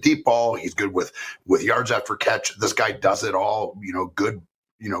good with the deep ball. He's good with yards after catch. This guy does it all.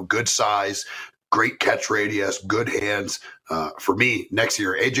 Good size, great catch radius, good hands. For me, next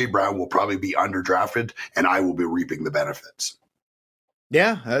year, A.J. Brown will probably be underdrafted, and I will be reaping the benefits.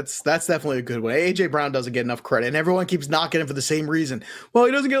 Yeah, that's definitely a good way. A.J. Brown doesn't get enough credit, and everyone keeps knocking him for the same reason. Well,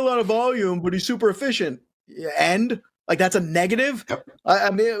 he doesn't get a lot of volume, but he's super efficient. And, that's a negative?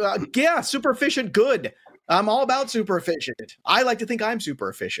 Yep. Super efficient, good. I'm all about super efficient. I like to think I'm super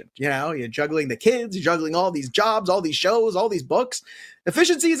efficient. You're juggling the kids, you're juggling all these jobs, all these shows, all these books.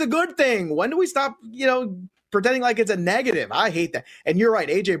 Efficiency is a good thing. When do we stop, pretending like it's a negative? I hate that. And you're right.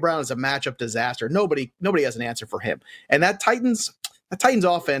 A.J. Brown is a matchup disaster. Nobody has an answer for him. And that Titans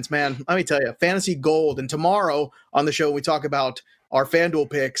offense, man, let me tell you, fantasy gold. And tomorrow on the show, we talk about our FanDuel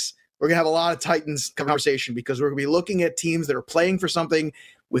picks. We're going to have a lot of Titans conversation because we're going to be looking at teams that are playing for something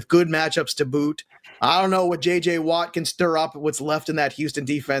with good matchups to boot. I don't know what J.J. Watt can stir up, what's left in that Houston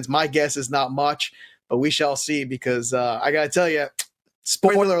defense. My guess is not much, but we shall see because I got to tell you,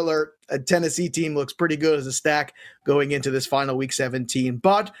 spoiler alert, a Tennessee team looks pretty good as a stack going into this final Week 17.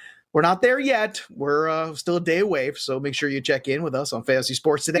 But we're not there yet. We're still a day away, so make sure you check in with us on Fantasy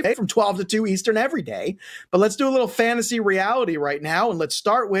Sports Today from 12 to 2 Eastern every day. But let's do a little fantasy reality right now, and let's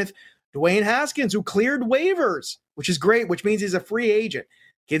start with Dwayne Haskins, who cleared waivers, which is great, which means he's a free agent.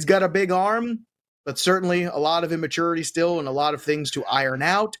 Kid's got a big arm, but certainly a lot of immaturity still and a lot of things to iron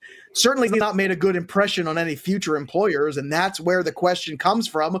out. Certainly not made a good impression on any future employers, and that's where the question comes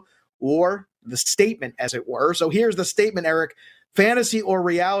from, or the statement, as it were. So here's the statement, Eric. Fantasy or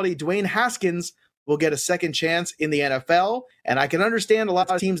reality, Dwayne Haskins will get a second chance in the NFL, and I can understand a lot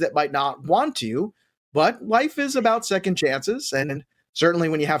of teams that might not want to, but life is about second chances, and certainly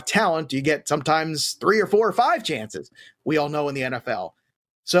when you have talent, you get sometimes 3 or 4 or 5 chances, we all know in the NFL.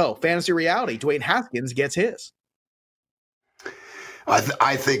 So, fantasy reality, Dwayne Haskins gets his.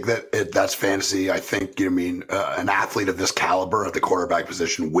 I think that's fantasy. I think, an athlete of this caliber at the quarterback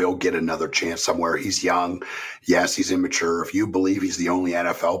position will get another chance somewhere. He's young. Yes, he's immature. If you believe he's the only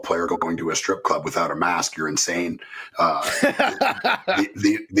NFL player going to a strip club without a mask, you're insane.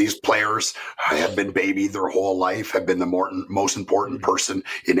 These players have been babied their whole life, have been the most important person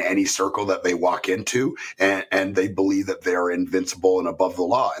in any circle that they walk into, and they believe that they're invincible and above the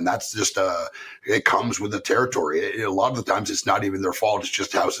law. And that's just it comes with the territory. A lot of the times it's not even their fault. It's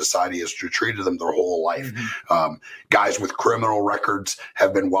just how society has treated them their whole life. Mm-hmm. Guys with criminal records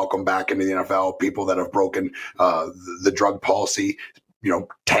have been welcomed back into the NFL. People that have broken the drug policy,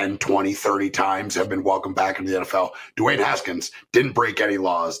 10, 20, 30 times have been welcomed back into the NFL. Dwayne Haskins didn't break any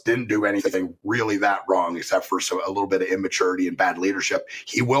laws, didn't do anything really that wrong, except for a little bit of immaturity and bad leadership.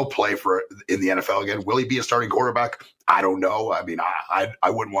 He will play in the NFL again. Will he be a starting quarterback? I don't know. I mean, I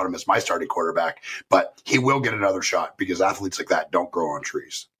wouldn't want him as my starting quarterback, but he will get another shot because athletes like that don't grow on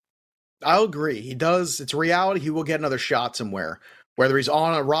trees. I'll agree. He does. It's a reality. He will get another shot somewhere. Whether he's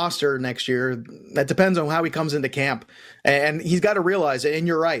on a roster next year, that depends on how he comes into camp. And he's got to realize, and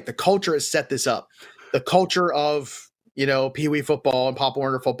you're right, the culture has set this up. The culture of Pee Wee football and Pop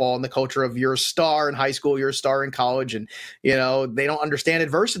Warner football and the culture of you're a star in high school, you're a star in college. And, they don't understand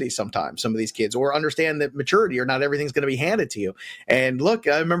adversity sometimes, some of these kids, or understand that maturity or not everything's going to be handed to you. And look,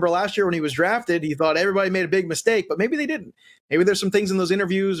 I remember last year when he was drafted, he thought everybody made a big mistake, but maybe they didn't. Maybe there's some things in those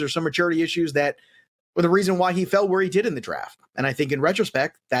interviews or some maturity issues that were the reason why he fell where he did in the draft. And I think in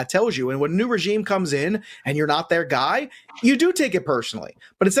retrospect, that tells you. And when a new regime comes in and you're not their guy, you do take it personally.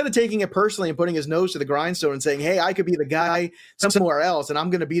 But instead of taking it personally and putting his nose to the grindstone and saying, hey, I could be the guy somewhere else and I'm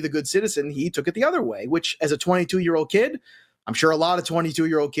going to be the good citizen, he took it the other way, which as a 22-year-old kid, I'm sure a lot of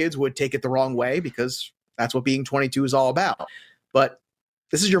 22-year-old kids would take it the wrong way because that's what being 22 is all about. But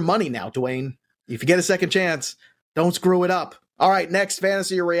this is your money now, Dwayne. If you get a second chance, don't screw it up. All right, next,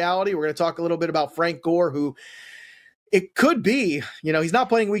 fantasy or reality. We're going to talk a little bit about Frank Gore, who it could be, he's not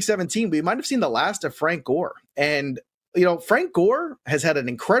playing week 17, but you might have seen the last of Frank Gore. And, Frank Gore has had an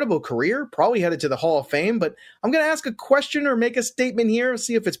incredible career, probably headed to the Hall of Fame, but I'm going to ask a question or make a statement here,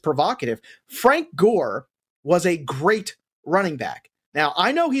 see if it's provocative. Frank Gore was a great running back. Now,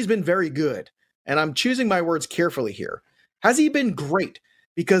 I know he's been very good, and I'm choosing my words carefully here. Has he been great?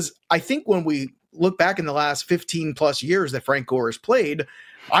 Because I think when we look back in the last 15 plus years that Frank Gore has played,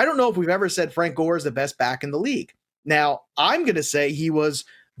 I don't know if we've ever said Frank Gore is the best back in the league. Now, I'm going to say he was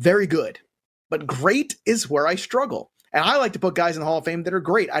very good, but great is where I struggle. And I like to put guys in the Hall of Fame that are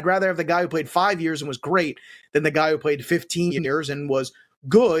great. I'd rather have the guy who played 5 years and was great than the guy who played 15 years and was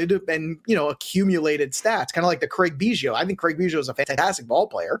good and, accumulated stats, kind of like the Craig Biggio. I think Craig Biggio is a fantastic ball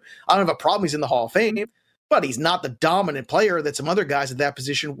player. I don't have a problem he's in the Hall of Fame, but he's not the dominant player that some other guys at that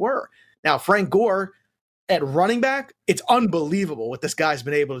position were. Now, Frank Gore at running back, it's unbelievable what this guy's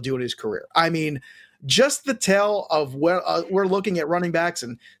been able to do in his career. I mean, just the tell of where we're looking at running backs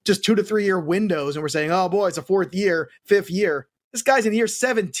and just 2 to 3 year windows, and we're saying, oh boy, it's a 4th year, 5th year. This guy's in year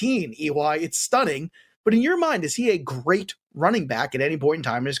 17, EY. It's stunning. But in your mind, is he a great running back at any point in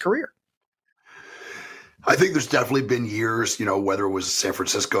time in his career? I think there's definitely been years, whether it was San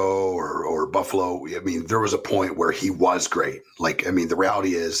Francisco or Buffalo. I mean, there was a point where he was great. The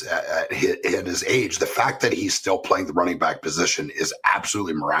reality is at his age, the fact that he's still playing the running back position is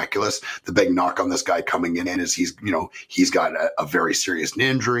absolutely miraculous. The big knock on this guy coming in is he's got a very serious knee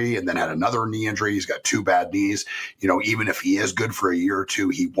injury and then had another knee injury. He's got 2 bad knees. Even if he is good for a year or two,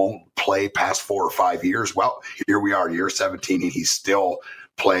 he won't play past 4 or 5 years. Well, here we are, year 17, and he's still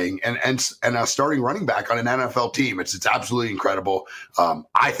playing and a starting running back on an NFL team. It's absolutely incredible.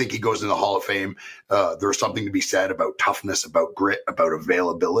 I think he goes in the Hall of Fame. There's something to be said about toughness, about grit, about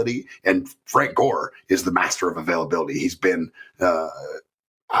availability. And Frank Gore is the master of availability. He's been,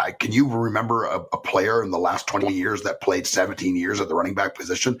 can you remember a player in the last 20 years that played 17 years at the running back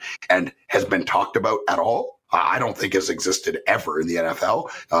position and has been talked about at all? I don't think has existed ever in the NFL,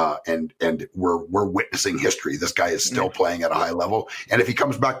 and we're witnessing history. This guy is still playing at a high level, and if he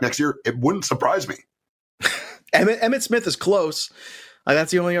comes back next year, it wouldn't surprise me. Emmitt Smith is close.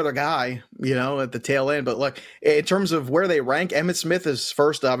 That's the only other guy, at the tail end. But look, in terms of where they rank, Emmitt Smith is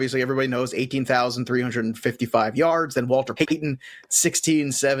first. Obviously, everybody knows 18,355 yards. Then Walter Payton,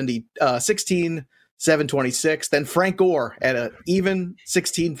 16,726. Then Frank Gore at an even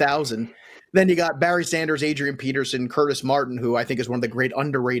 16,000. Then you got Barry Sanders, Adrian Peterson, Curtis Martin, who I think is one of the great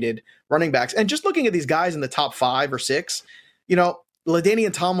underrated running backs. And just looking at these guys in the top 5 or 6,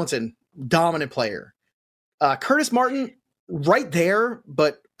 LaDainian Tomlinson, dominant player. Curtis Martin, right there,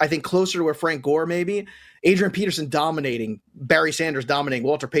 but I think closer to where Frank Gore maybe. Adrian Peterson dominating, Barry Sanders dominating,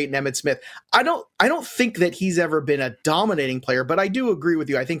 Walter Payton, Emmitt Smith. I don't think that he's ever been a dominating player, but I do agree with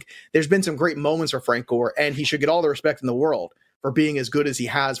you. I think there's been some great moments for Frank Gore, and he should get all the respect in the world for being as good as he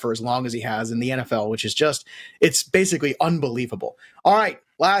has for as long as he has in the NFL, which is it's basically unbelievable. All right,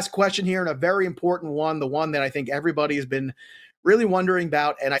 last question here, and a very important one, the one that I think everybody has been really wondering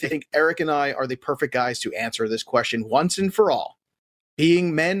about, and I think Eric and I are the perfect guys to answer this question once and for all.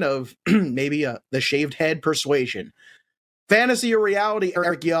 Being men of maybe the shaved head persuasion. Fantasy or reality,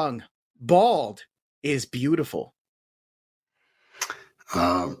 Eric Young, bald is beautiful.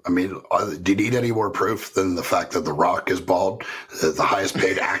 Do you need any more proof than the fact that The Rock is bald, the highest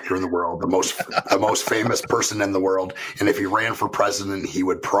paid actor in the world, the most famous person in the world, and if he ran for president, he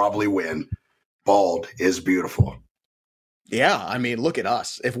would probably win. Bald is beautiful. Yeah, I mean, look at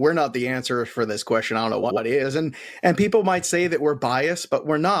us. If we're not the answer for this question, I don't know what is. And people might say that we're biased, but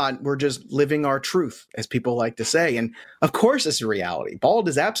we're not. We're just living our truth, as people like to say. And of course, it's a reality. Bald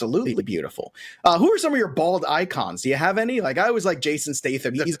is absolutely beautiful. Who are some of your bald icons? Do you have any? Like, I always like Jason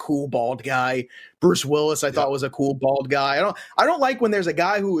Statham. He's a cool bald guy. Bruce Willis, I thought was a cool bald guy. I don't like when there's a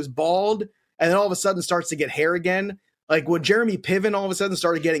guy who is bald and then all of a sudden starts to get hair again. Like when Jeremy Piven all of a sudden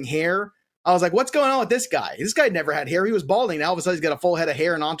started getting hair. I was like, what's going on with this guy? This guy never had hair. He was balding. Now all of a sudden he's got a full head of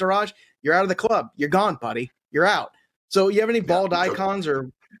hair and entourage. You're out of the club. You're gone, buddy. You're out. So you have any bald icons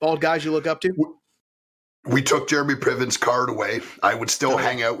or bald guys you look up to? We took Jeremy Piven's card away. I would still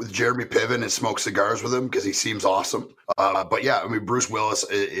hang out with Jeremy Piven and smoke cigars with him because he seems awesome. But yeah, I mean, Bruce Willis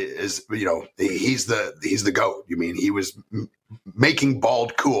is he's the GOAT. I mean, he was making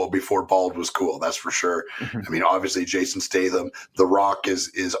bald cool before bald was cool. That's for sure. I mean, obviously Jason Statham, The Rock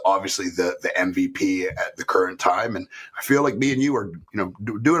is obviously the MVP at the current time. And I feel like me and you are,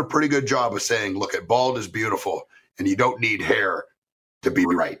 doing a pretty good job of saying, look, bald is beautiful and you don't need hair to be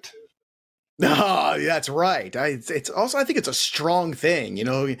right. Oh, that's right. It's also, I think it's a strong thing.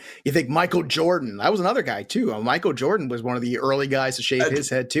 You think Michael Jordan, that was another guy too. Michael Jordan was one of the early guys to shave his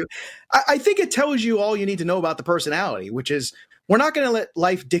head too. I think it tells you all you need to know about the personality, which is we're not going to let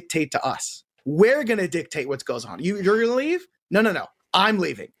life dictate to us. We're going to dictate what goes on. You're going to leave? No. I'm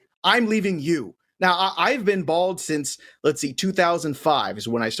leaving. I'm leaving you. Now, I've been bald since, 2005 is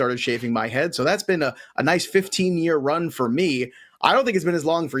when I started shaving my head. So that's been a nice 15-year run for me. I don't think it's been as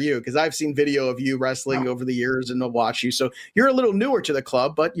long for you because I've seen video of you wrestling over the years and I'll watch you. So you're a little newer to the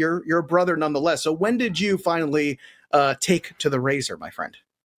club, but you're a brother nonetheless. So when did you finally take to the razor, my friend?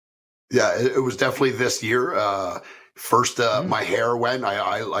 Yeah, it was definitely this year. First, my hair went.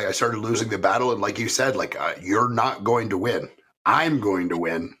 I started losing the battle. And like you said, you're not going to win. I'm going to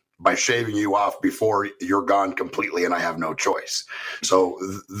win by shaving you off before you're gone completely and I have no choice. So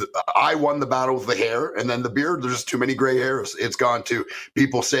I won the battle with the hair, and then the beard, there's just too many gray hairs. It's gone too.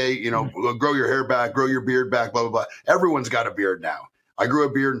 People say, grow your hair back, grow your beard back, blah, blah, blah. Everyone's got a beard now. I grew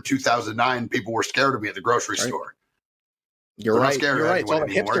a beard in 2009. People were scared of me at the grocery store. You're right. It's all a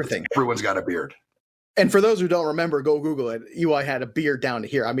hipster thing. Everyone's got a beard. And for those who don't remember, go Google it. UI had a beard down to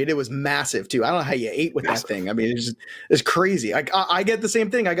here. I mean, it was massive too. I don't know how you ate with that thing. I mean, it's crazy. I get the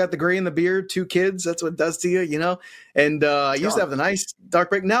same thing. I got the gray in the beard, 2 kids. That's what it does to you, And I used to have the nice dark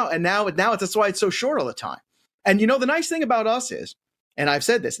break. Now that's why it's so short all the time. And the nice thing about us is, and I've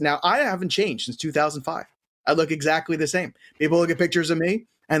said this, now I haven't changed since 2005. I look exactly the same. People look at pictures of me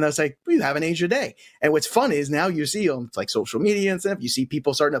and they'll say, well, you haven't aged a day. And what's fun is now you see on social media and stuff, you see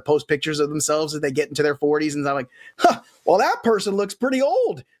people starting to post pictures of themselves as they get into their 40s. And I'm like, well, that person looks pretty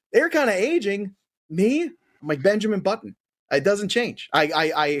old. They're kind of aging. Me, I'm like Benjamin Button. It doesn't change.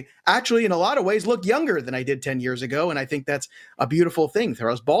 I actually, in a lot of ways, look younger than I did 10 years ago. And I think that's a beautiful thing. For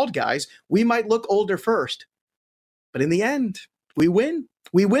us bald guys, we might look older first. But in the end, we win.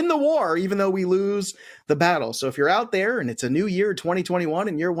 We win the war, even though we lose the battle. So if you're out there and it's a new year, 2021,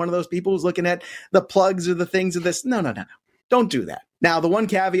 and you're one of those people who's looking at the plugs or the things of this, no. Don't do that. Now, the one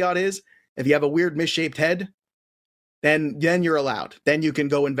caveat is if you have a weird misshaped head, then you're allowed. Then you can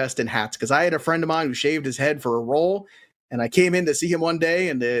go invest in hats. Because I had a friend of mine who shaved his head for a role. And I came in to see him one day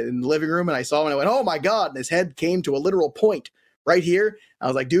in the living room and I saw him and I went, oh my God. And his head came to a literal point right here. I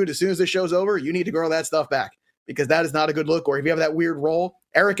was like, dude, as soon as this show's over, you need to grow that stuff back. Because that is not a good look. Or if you have that weird roll,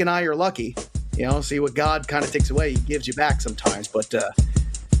 Eric and I are lucky, see what God kind of takes away, he gives you back sometimes. But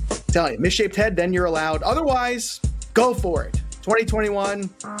telling you, misshaped head, then you're allowed. Otherwise, go for it. 2021,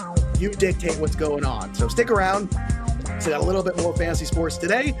 you dictate what's going on. So stick around. So got a little bit more fantasy sports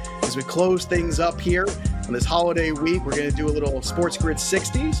today as we close things up here on this holiday week. We're going to do a little Sports Grid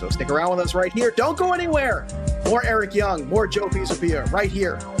 60. So stick around with us right here. Don't go anywhere. More Eric Young, more Joe Pisapia right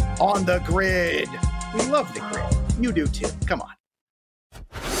here on the Grid. We love the Grid. You do too. Come on.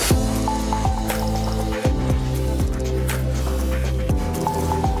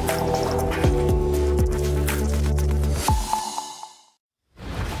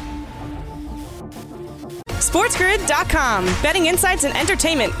 SportsGrid.com. Betting insights and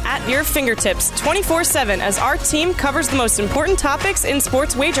entertainment at your fingertips 24/7 as our team covers the most important topics in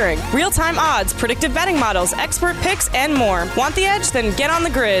sports wagering. Real-time odds, predictive betting models, expert picks, and more. Want the edge? Then get on the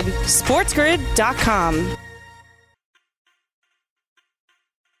grid. SportsGrid.com.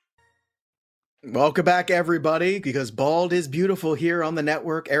 Welcome back, everybody, because bald is beautiful here on the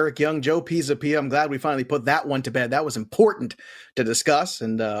network. Eric Young, Joe Pisapia. I'm glad we finally put that one to bed. That was important to discuss.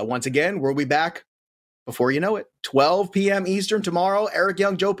 And once again, we'll be back before you know it. 12 p.m. Eastern tomorrow. Eric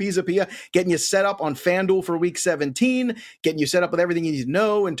Young, Joe Pisapia, getting you set up on FanDuel for Week 17, getting you set up with everything you need to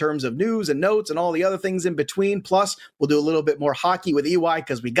know in terms of news and notes and all the other things in between. Plus, we'll do a little bit more hockey with EY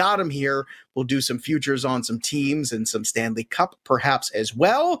because we got him here. We'll do some futures on some teams and some Stanley Cup perhaps as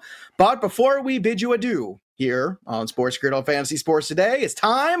well. But before we bid you adieu here on Sports Grid on Fantasy Sports Today, it's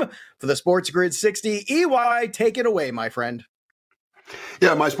time for the Sports Grid 60. EY, take it away, my friend.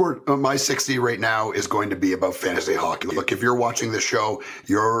 Yeah, my 60 right now is going to be about fantasy hockey. Look, if you're watching this show,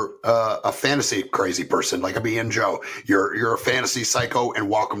 you're a fantasy crazy person like me and Joe. You're a fantasy psycho, and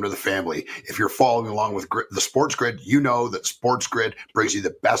welcome to the family. If you're following along with the Sports Grid, you know that Sports Grid brings you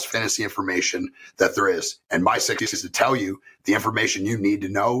the best fantasy information that there is. And my 60 is to tell you the information you need to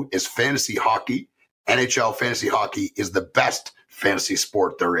know is fantasy hockey. NHL fantasy hockey is the best fantasy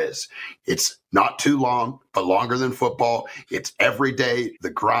sport there is. It's not too long, but longer than football. It's every day, the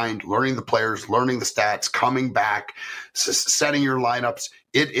grind, learning the players, learning the stats, coming back, setting your lineups.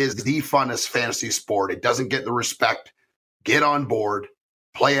 It is the funnest fantasy sport. It doesn't get the respect. Get on board,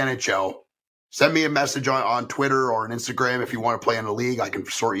 play NHL. Send me a message on Twitter or on Instagram if you want to play in a league. I can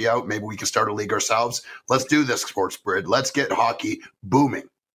sort you out. Maybe we can start a league ourselves. Let's do this, Sports Grid. Let's get hockey booming.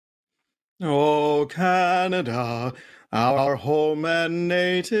 Oh, Canada, our home and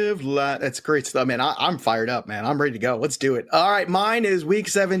native land. That's great stuff, man. I'm fired up, man. I'm ready to go. Let's do it. All right, mine is week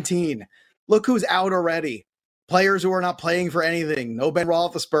 17. Look who's out already. Players who are not playing for anything. No Ben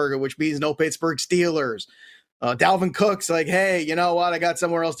Roethlisberger, which means no Pittsburgh Steelers. Dalvin Cook's like, hey, you know what? I got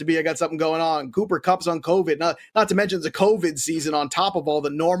somewhere else to be. I got something going on. Cooper Kupp's on COVID. Not to mention it's a COVID season on top of all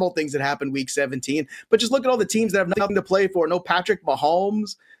the normal things that happen week 17. But just look at all the teams that have nothing to play for. No Patrick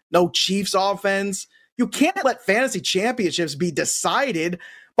Mahomes. No Chiefs offense. You can't let fantasy championships be decided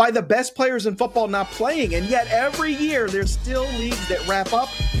by the best players in football not playing. And yet every year there's still leagues that wrap up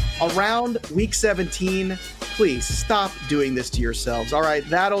around week 17. Please stop doing this to yourselves. All right,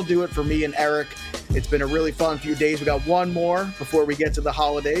 that'll do it for me and Eric. It's been a really fun few days. We got one more before we get to the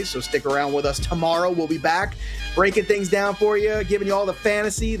holidays, so stick around with us. Tomorrow we'll be back breaking things down for you, giving you all the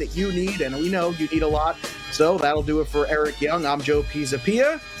fantasy that you need, and we know you need a lot. So that'll do it for Eric Young. I'm Joe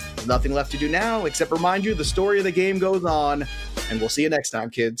Pisapia. There's nothing left to do now except remind you the story of the game goes on, and we'll see you next time,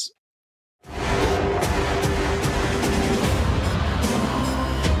 kids.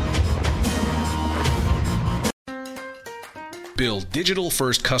 Build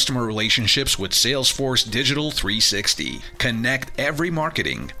digital-first customer relationships with Salesforce Digital 360. Connect every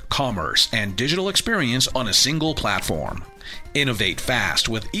marketing, commerce, and digital experience on a single platform. Innovate fast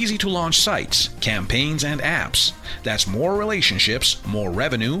with easy-to-launch sites, campaigns, and apps. That's more relationships, more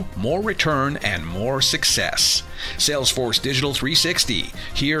revenue, more return, and more success. Salesforce Digital 360.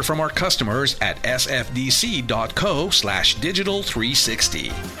 Hear from our customers at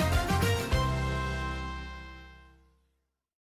sfdc.co/digital360.